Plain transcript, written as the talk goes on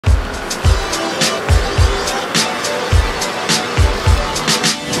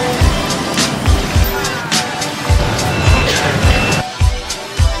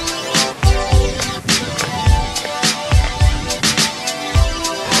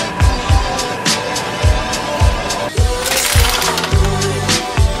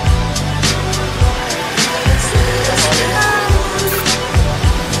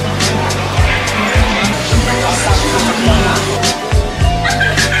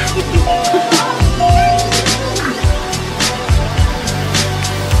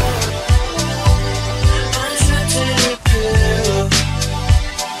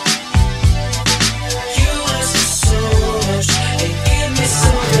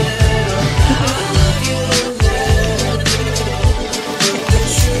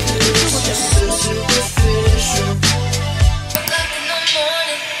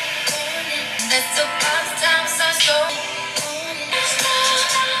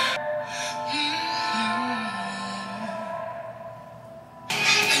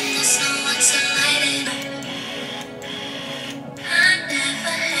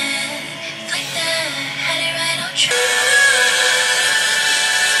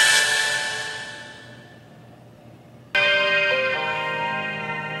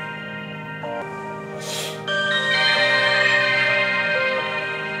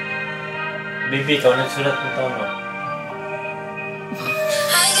Bibi, ikaw nagsulat nito, no?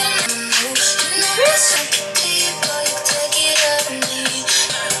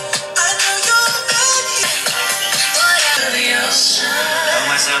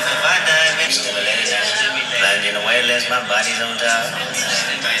 My body's on top,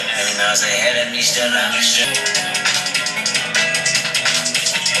 and you know, say, hey, let me still, let me still.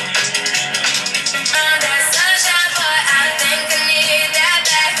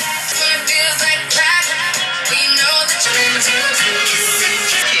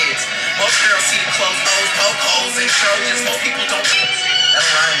 Most girls see the clothes, hoes, and Trojans. Most people don't. That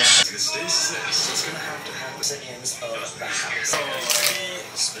line is shit. It's gonna have to have the seconds of the house.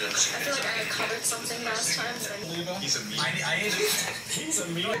 I feel like I covered something last time. He's a meme. He's a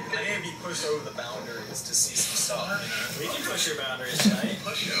meme. I need to be pushed over the boundaries to see some stuff. We can push your boundaries, right?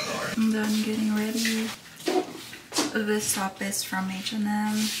 I'm done getting ready. This top is from H&M.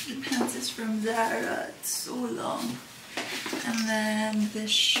 The pants is from Zara. It's so long. And then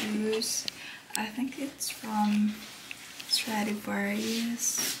this shoes, I think it's from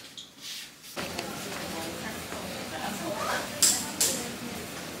Stradivarius.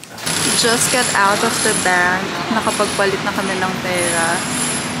 Just got out of the bank. Nakapagpalit na kami ng pera.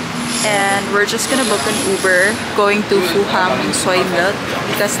 And we're just gonna book an Uber going to Fuham Soy Milk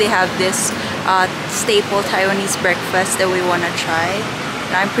because they have this staple Taiwanese breakfast that we wanna try.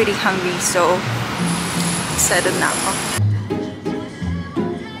 And I'm pretty hungry, so excited na ako.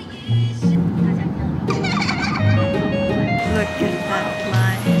 Look at that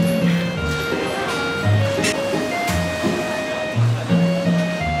line.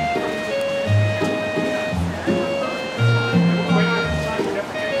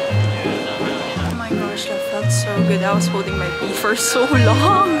 Oh my gosh, that felt so good. I was holding my pee for so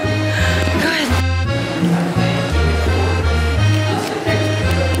long. Good.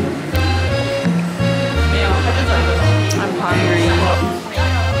 I'm hungry.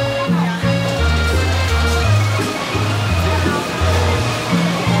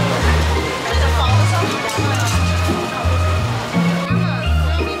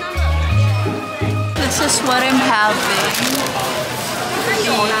 This is what I'm having.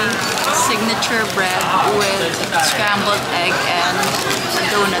 The signature bread with scrambled egg and a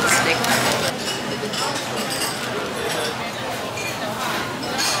donut stick.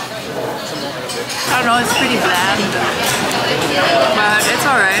 I don't know, it's pretty bland, but it's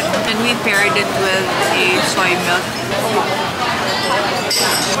alright. And we paired it with a soy milk.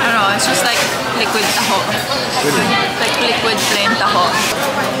 I don't know, it's just like liquid taho. Like liquid plain taho.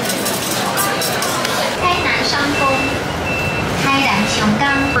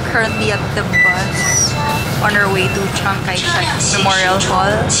 We're currently at the bus on our way to Chiang Memorial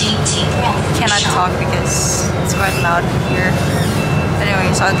Hall. Cannot talk because it's quite loud here.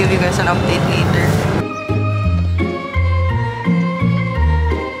 Anyways, I'll give you guys an update later.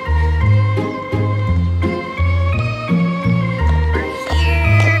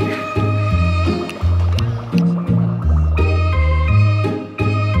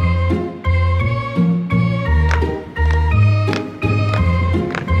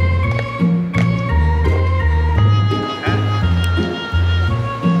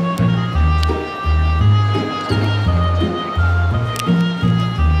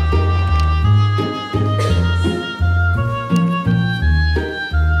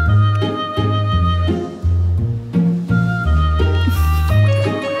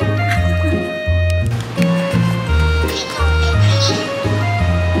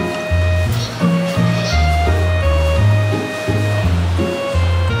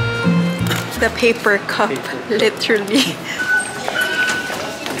 The paper cup, literally.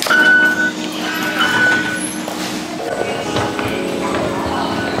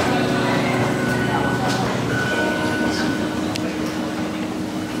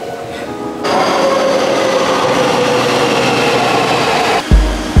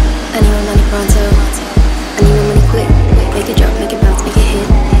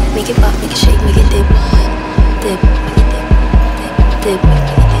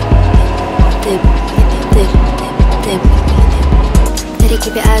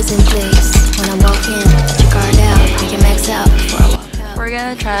 Keep your eyes in place. When I walk in, let your guard out. Make it max out before I walk out. We're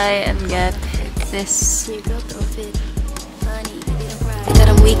gonna try and get this. I got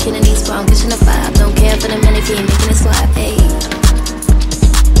a weekend in these I'm catching a vibe. Don't care for the minute if you're making it slide. Hey.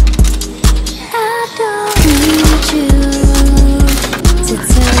 I don't need you to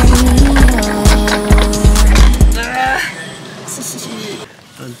turn me on.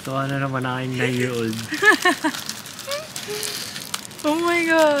 Tuntuan na naman aking 9-year-old. Oh my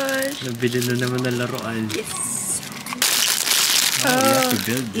gosh! Nabili na naman ng laruan. Yes! You have to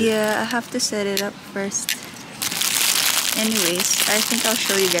build it. Yeah, I have to set it up first. Anyways, I think I'll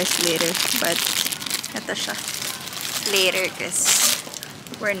show you guys later. But, ito siya. Later, because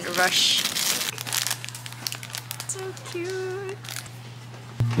we're in a rush. So cute.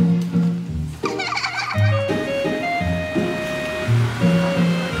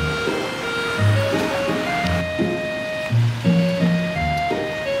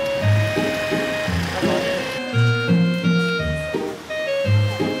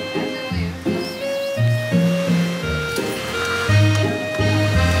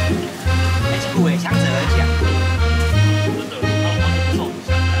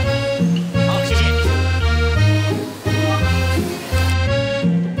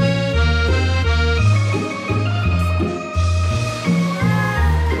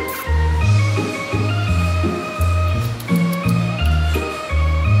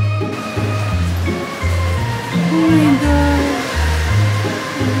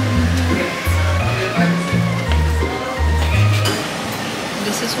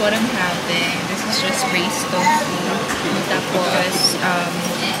 This is what I'm having. This is just braised tofu. Tapos,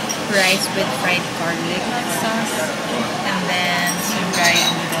 rice with fried garlic sauce. And then some dry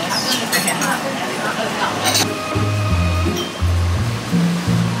noodles for him.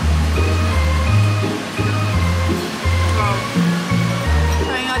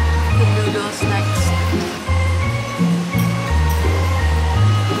 Trying out the noodles next.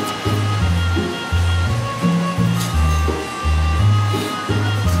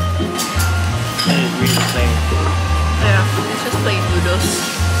 Yeah, it's just plain noodles.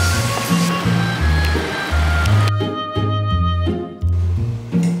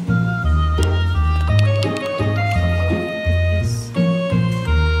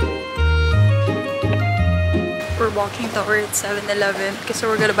 We're walking towards 7-Eleven because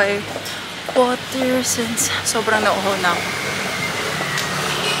we're gonna buy water since sobrang nauhaw na ako.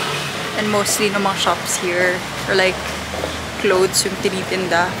 And mostly no mga shops here are like clothes yung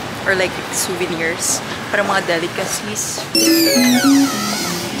tinitinda or like souvenirs. Para mga delicacies. I'm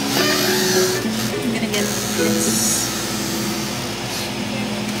gonna get this.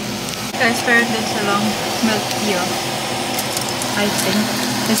 Guys, parang din silang milk tea. I think.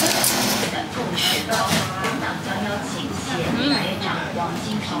 Is it?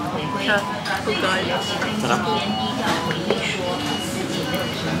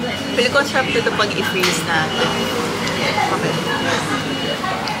 Pili ko sarap dito pag i-freeze natin. Okay.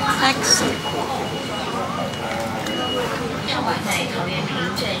 Next. 在桃园平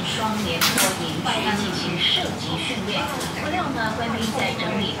镇双联坡营区进行射击训练，不料呢，官兵在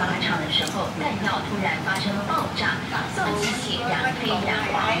整理靶场的时候，弹药突然发生了爆炸，造机器染黑染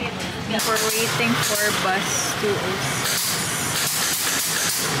黄。We're waiting for bus 206.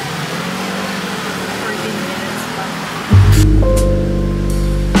 14 minutes pa.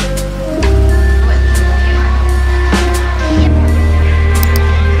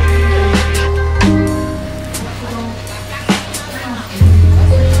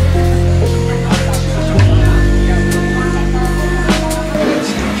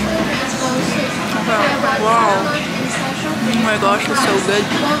 Gosh, it's so good.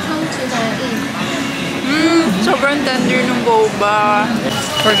 Sobrang tender ng boba.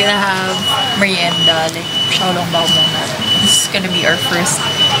 We're gonna have merienda, like xiaolongbao muna. This is gonna be our first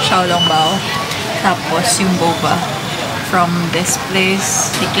xiaolongbao. Tapos yung boba from this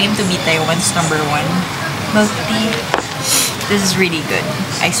place. They claim to be Taiwan's #1 milk tea. This is really good,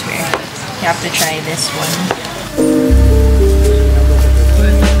 I swear. You have to try this one.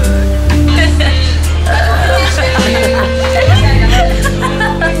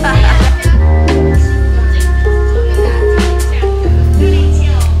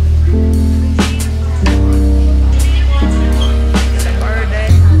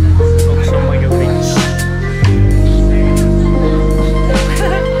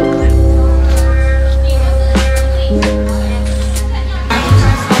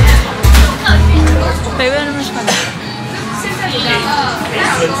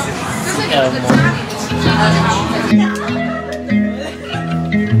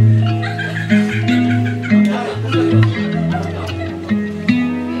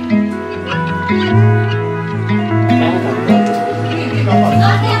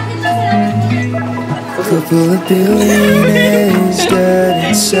 Couple of billionaires got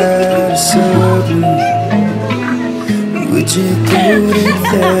inside a submarine. Would you go to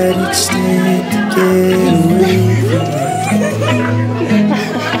that extent to get away from me?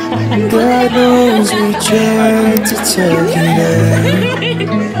 God knows we tried to talk it out.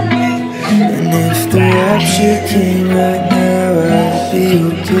 And if the rapture came right now, I'd be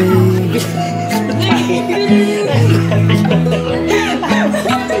okay.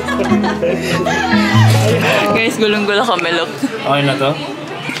 Nunggula kami, look. Okay na to?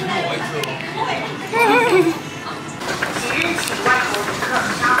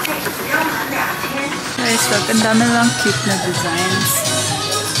 Guys, look. Ang dami lang cute na designs.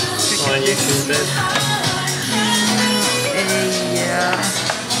 On your bed. Yeah.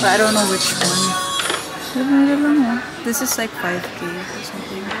 But I don't know which one. This is like 5K or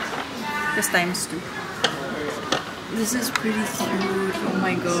something. This times 2. This is pretty cute. Oh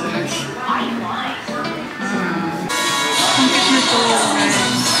my gosh. Ang cute nito, guys.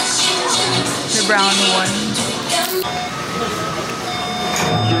 The brown one.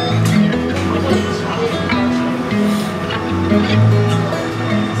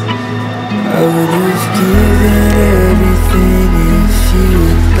 I would have given everything if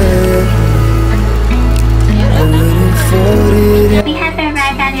you had let me. I would have fought it. We have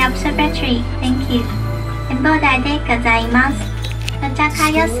arrived at the observatory. Thank you. 행복하게 고자이마스.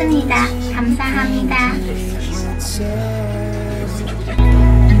 도착하였습니다. 감사합니다.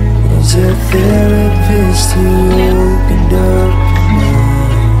 Was a therapist who opened up my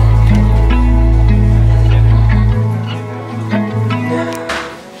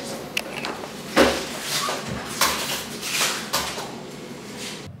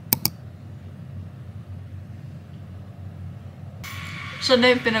Siya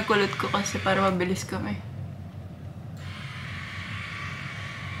na yung pinagkulot ko kasi para mabilis kami.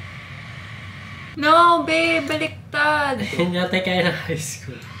 No, babe! Baliktad! Hindi natin kaya na high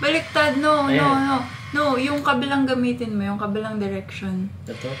school. Baliktad! No, no, no. No, yung kabilang gamitin mo, yung kabilang direction.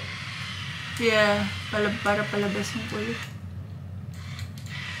 Ito? Yeah, para palabas yung kulot.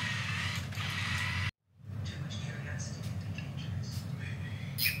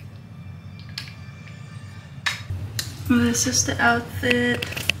 This is the outfit.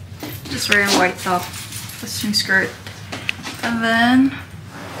 Just wearing white top. Tapos yung skirt. And then...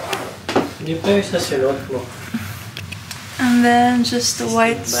 Hindi pa yung sa silot mo. And then just the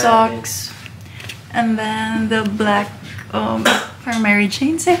white socks. And then the black for Mary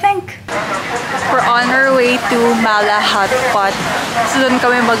Jane's, I think. We're on our way to Mala Hotpot. So doon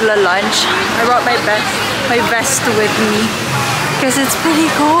kami magla-lunch. I brought my vest with me. Because it's pretty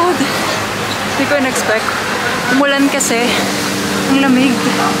cold. Hindi ko in-expect. Umulan kasi. Ang lamig.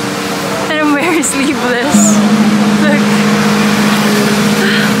 And I'm very sleeveless. Look.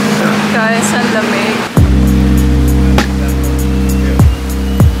 Guys, ang lamig.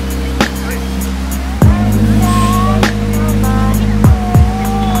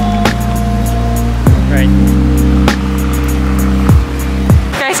 Right.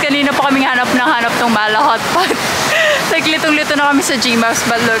 Guys, kanina pa kaming hanap tong Mala Hotpot. Like, litong-lito na kami sa Gmaps,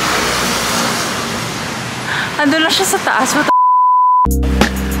 but look. Andun lang siya sa taas.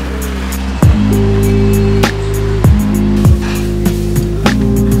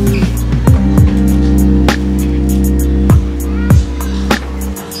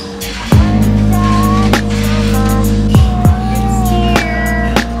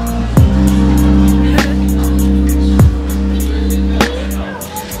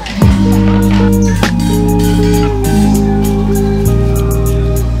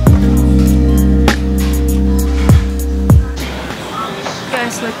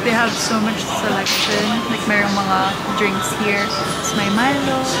 Like they have so much selection. Like merong mga drinks here. It's my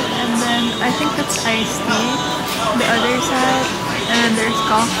Milo, and then I think that's iced tea. The other side, and then there's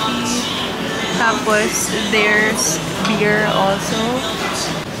coffee. Tapos there's beer also.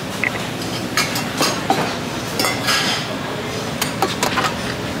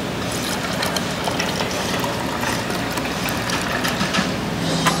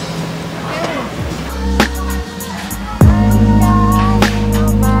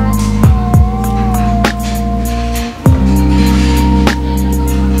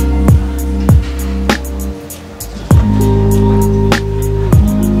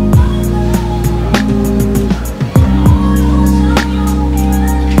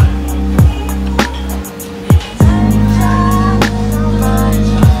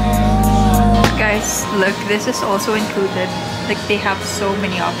 Look, this is also included. Like they have so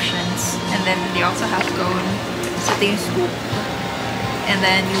many options, and then they also have cone, sitting scoop, and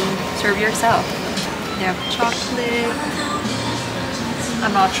then you serve yourself. They have chocolate.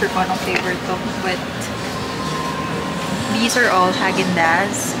 I'm not sure kung anong flavor to, but these are all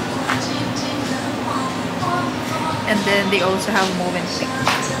Haagen-Dazs. And then they also have Movenpick.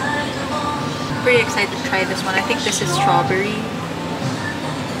 Pretty excited to try this one. I think this is strawberry.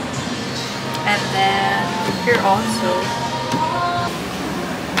 And then here also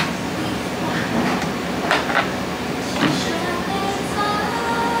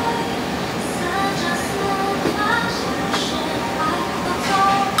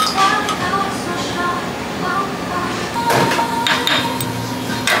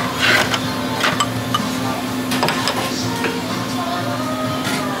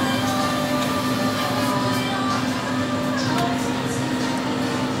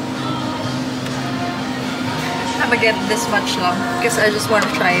get this much lang because I just want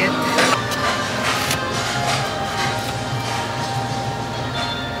to try it.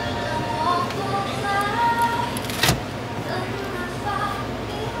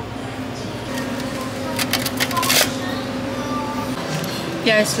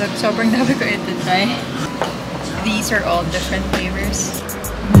 Guys, look, sobrang dami ko ito try. These are all different flavors.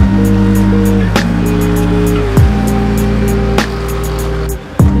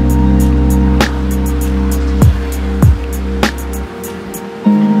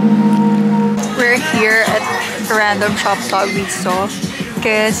 We're here at a random shop that we saw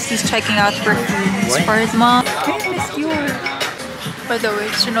because he's checking out perfumes for his mom. By the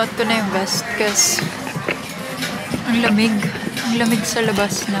way, sunod ko na yung vest because ang lamig. Ang lamig sa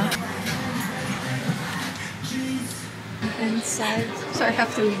labas na. Inside. So I have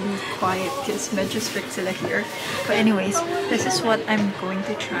to be quiet because medyo strict sila here. But anyways, this is what I'm going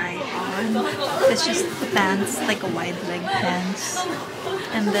to try on. It's just pants, like a wide leg pants.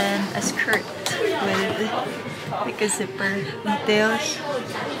 And then a skirt with like a zipper details.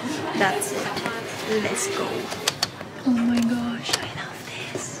 That's it. Let's go. Oh my gosh, I love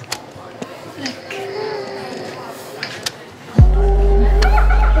this. Look.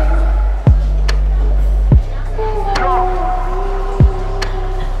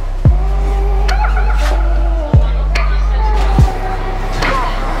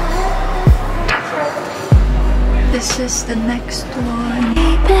 This is the next one.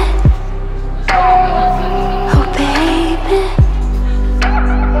 Baby. Oh, baby.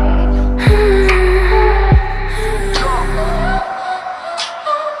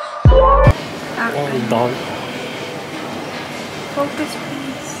 Oh, don't. Focus,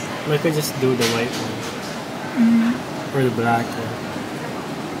 please. We could just do the white one. Or the black one.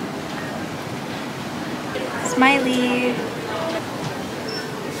 Smiley.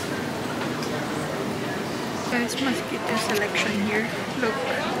 Guys, mosquito selection here. Look,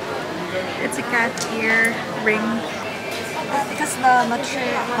 it's a cat ear ring. Because the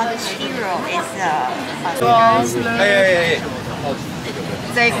material is Guys, look.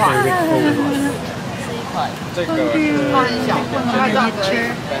 这一款，这个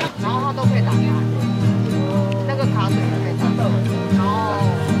miniature. 然后它都可以打开，那个卡嘴也可以打开，然后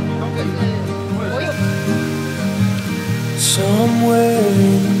就是我有。Somewhere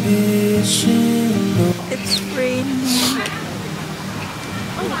in vision. It's raining.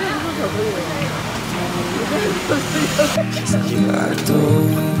 I don't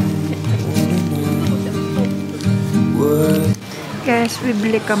wanna know what. Guys,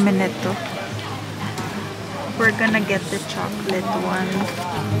 bibili kami nito. We're gonna get the chocolate one.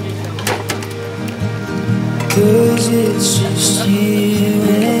 Cause it's just you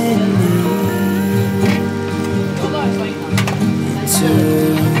and me.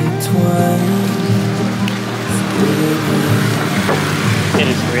 Intertwined. It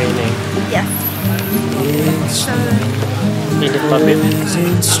is raining. Yeah. It's Need a puppet.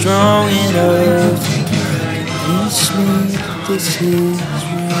 isn't strong enough to convince me this is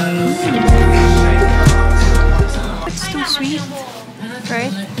right. It's too sweet,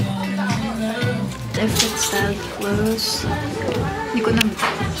 right? If it's that close, hindi ko na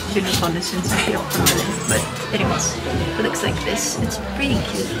binuton since I don't know it. But anyways, it looks like this. It's pretty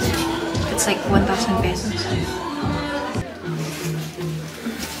cute. It's like 1,000 pesos.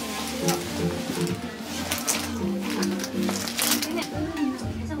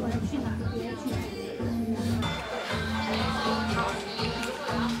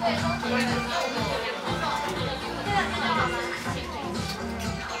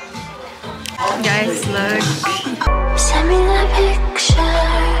 Guys, look. Send me that picture.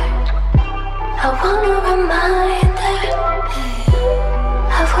 I wanna remind her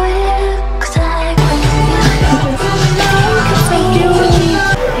of what it looks like when you think of me. You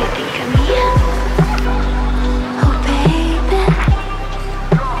think of me. Oh baby.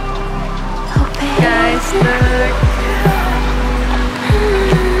 Oh baby. Guys, look.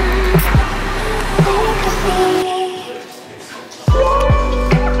 Think of me.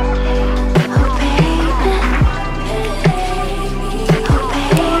 Oh baby. Oh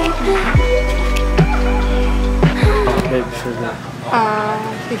baby.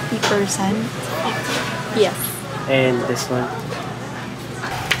 50%. Yes. And this one.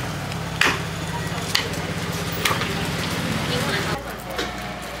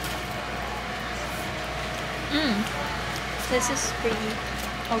 This is pretty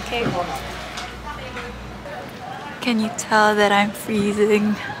okay. Can you tell that I'm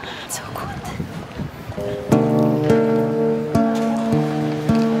freezing? It's so cold.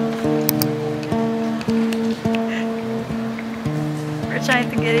 We're trying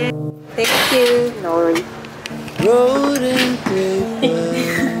to get in. Thank you, Nori. wrote in paper.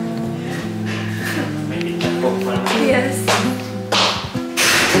 Yes.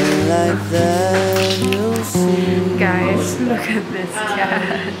 And like that you'll see. Guys, look at this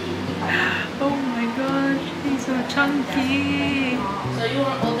cat. Oh my gosh, he's so chunky. So you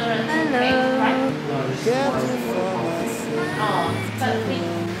want to order a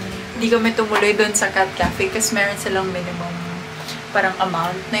Hello. Hindi kami tumuloy doon sa cat cafe kasi meron silang minimum parang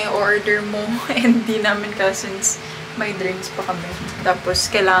amount na i-order mo and di namin since may drinks pa kami.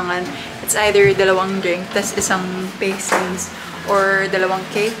 Tapos kailangan it's either 2 drink tas isang pastries or 2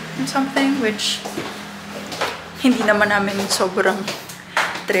 cake or something, which hindi naman namin sobrang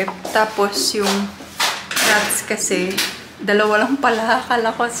trip. Tapos yung cats kasi 2 lang pala,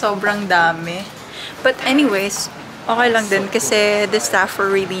 akala ko sobrang dami. But anyways, okay lang din kasi the staff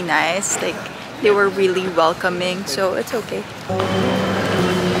were really nice. Like, they were really welcoming. So, it's okay.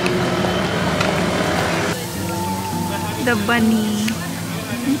 The bunny.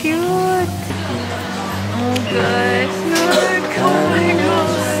 Cute. Oh, gosh. Look. Oh my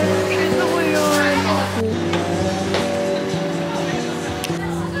gosh. Ito ko yun.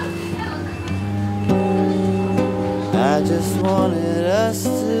 I just wanted us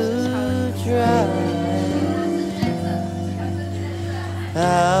to try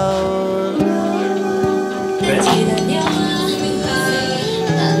out loud.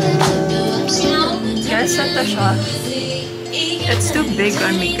 Guys, ito siya. It's too big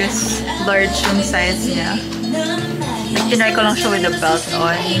on me because large yung size niya. Tinry ko lang siya with the belt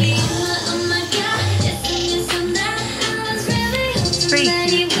on. It's pretty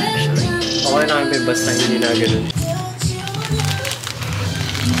cute actually. Okay na kami basta hindi na ganun.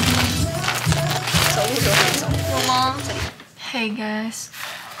 Hey guys,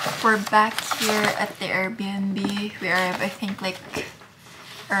 we're back here at the Airbnb. We arrived, I think, like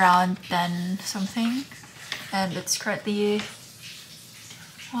around 10 something, and it's currently,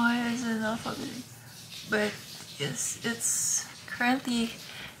 why is it not focusing? But yes, it's currently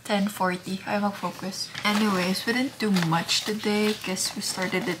 10:40. I'm on focus. Anyways, we didn't do much today because we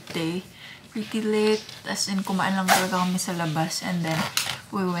started the day pretty late. As in, kumain lang talaga kami sa labas, and then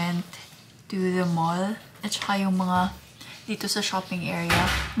we went to the mall. At saka yung mga dito sa shopping area.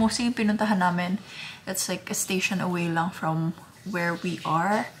 Mostly yung pinuntahan namin, it's like a station away lang from where we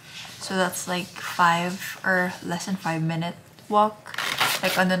are. So that's like 5 or less than 5 minute walk.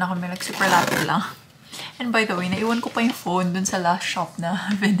 Like ano na kami, like super lapit lang. And by the way, naiwan ko pa yung phone dun sa last shop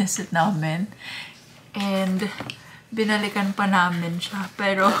na visit namin. And binalikan pa namin siya.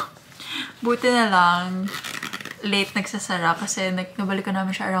 Pero buti na lang late nagsasara kasi nabalikan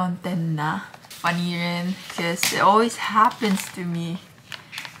namin siya around 10 na. Funny rin because it always happens to me.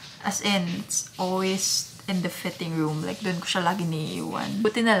 As in, it's always in the fitting room. Like, dun ko siya lagi naiiwan.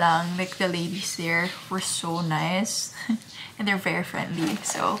 Buti na lang, like, the ladies there were so nice. And they're very friendly.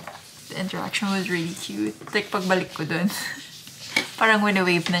 So, the interaction was really cute. Like, pagbalik ko dun, parang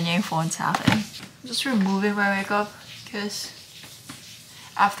wini-wave na niya yung phone sa akin. I'm just removing my makeup because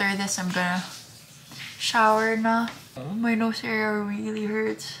after this, I'm gonna shower na. My nose area really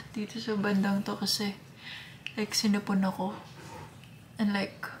hurts dito sa bandang to kasi like sinipon ako. And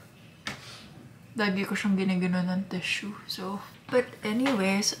like, lagi ko siyang ginaganon ng tissue. So, but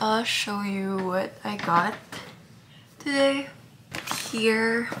anyways, I'll show you what I got today.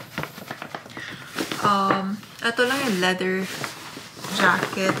 Here, ito lang yung leather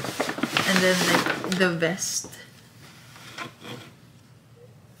jacket and then like the vest.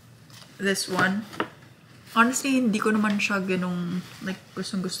 This one. Honestly, hindi ko naman siya ganong like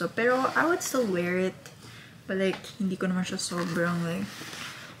gustong-gusto. Pero I would still wear it. But like, hindi ko naman siya sobrang like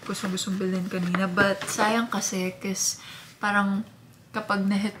gustong-gustong bilhin kanina. But sayang kasi kasi parang kapag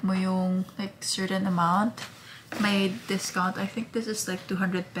na-hit mo yung like certain amount, may discount. I think this is like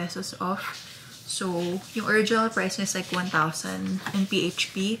 200 pesos off. So, yung original price is like 1,000 in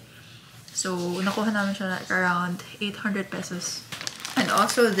PHP. So, nakuha namin siya like around 800 pesos. And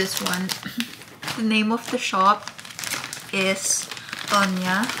also this one, the name of the shop is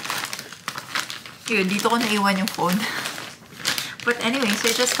Tonya. Yun, dito ko naiwan yung phone. But anyways,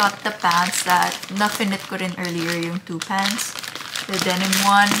 I just got the pants that na-finit ko rin earlier, yung 2 pants. The denim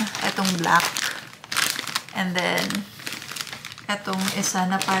one, etong black. And then, etong isa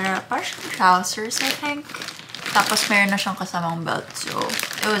na para siyang trousers, I think. Tapos meron na siyang kasamang belt. So,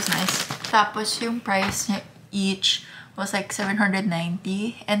 it was nice. Tapos yung price niya each was like 790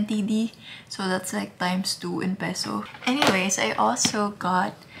 NTD. So that's like times 2 in peso. Anyways, I also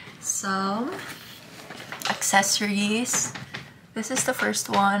got some accessories. This is the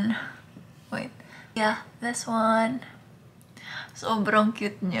first one. Wait. Yeah, this one. Sobrang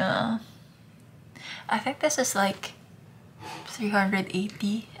cute niya. I think this is like 380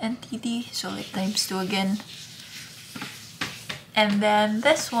 NTD, so like times 2 again. And then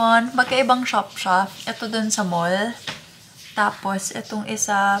this one, magkaibang shop siya. Ito dun sa mall. Tapos itong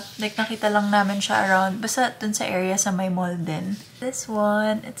isa, like nakita lang namin siya around, basta dun sa area sa may mall din. This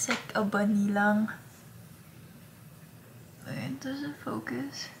one, it's like a bunny lang. Wait, does it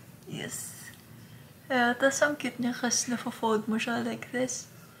focus? Yes. Yeah, tas ang cute niya kasi nafa-fold mo siya like this.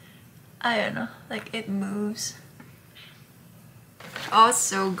 I don't know, like it moves.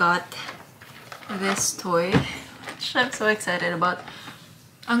 Also got this toy, which I'm so excited about.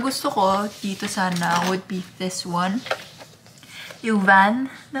 Ang gusto ko dito sana would be this one. Yung van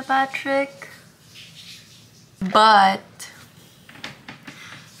na Patrick. But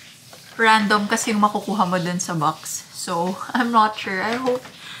random kasi yung makukuha mo dun sa box. So, I'm not sure. I hope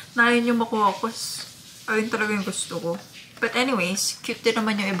na yun yung makuha ko. Ayun talaga yung gusto ko. But anyways, cute din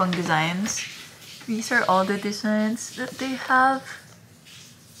naman yung ibang designs. These are all the designs that they have.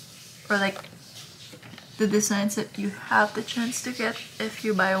 Or like, the designs that you have the chance to get if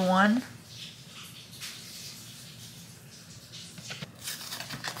you buy one.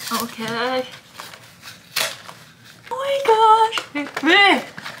 Okay. Oh my gosh!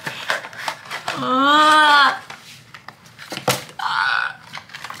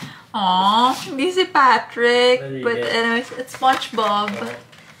 Aww, hindi si Patrick, but anyways, it's SpongeBob.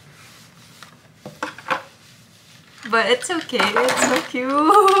 But it's okay, it's so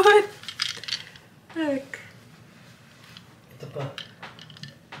cute. Look. Ito pa.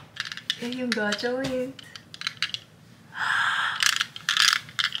 Yan yung gacha, wait.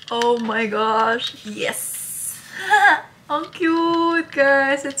 Oh my gosh, yes! How cute,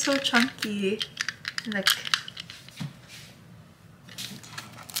 guys! It's so chunky. Look.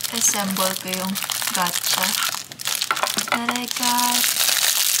 Assemble ko yung gacha that I got.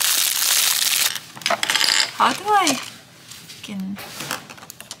 How do I can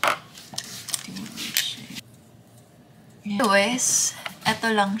do this? Anyways, eto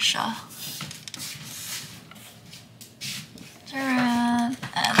lang siya. And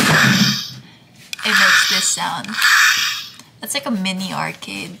it makes this sound. It's like a mini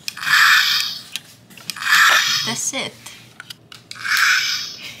arcade. That's it.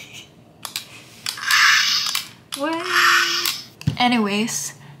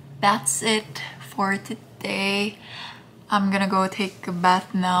 Anyways, that's it for today. I'm gonna go take a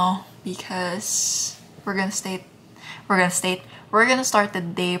bath now because we're gonna start the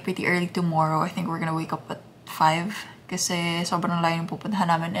day pretty early tomorrow. I think we're gonna wake up at 5 kasi sobrang layo yung pupuntahan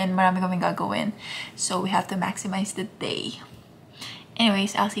namin and marami kaming gagawin. So we have to maximize the day.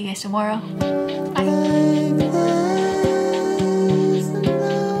 Anyways, I'll see you guys tomorrow. Bye!